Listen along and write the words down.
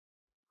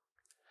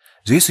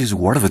This is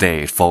Word of the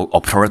Day for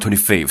October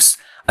 25th,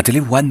 a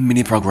daily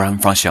 1-minute program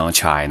from Xi'an,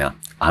 China.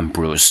 I'm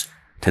Bruce.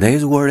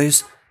 Today's word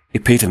is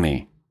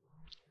epitome.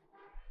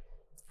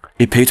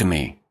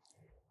 Epitome.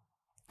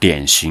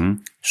 典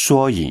型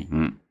缩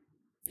影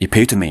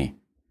Epitome.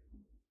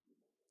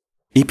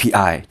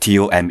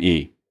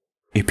 E-P-I-T-O-M-E.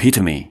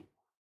 Epitome.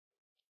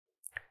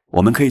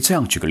 我们可以这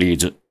样举个例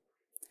子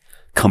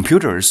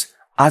Computers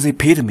are the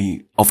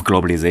epitome of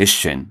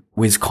globalization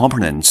with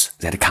components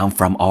that come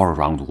from all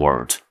around the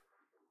world.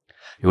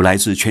 由来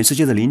自全世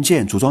界的零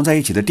件组装在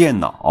一起的电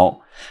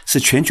脑是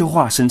全球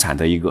化生产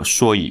的一个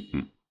缩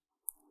影。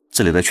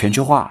这里的全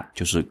球化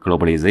就是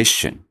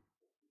globalization.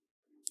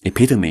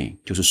 Epitome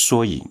就是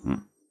缩影。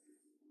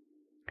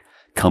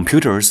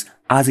Computers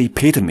are the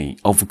epitome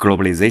of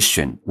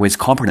globalization with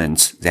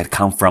components that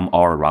come from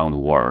all around the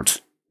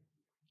world.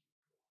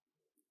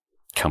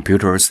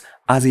 Computers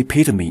are the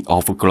epitome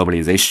of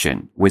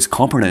globalization with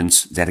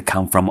components that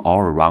come from all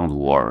around the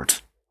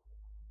world.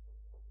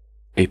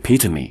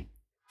 Epitome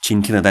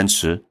今天的单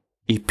词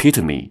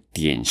Epitome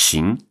典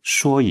型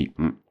缩影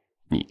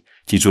你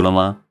记住了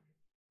吗？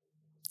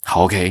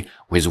好 OK,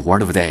 with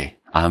Word of the Day,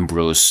 I'm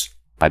Bruce.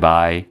 Bye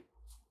bye.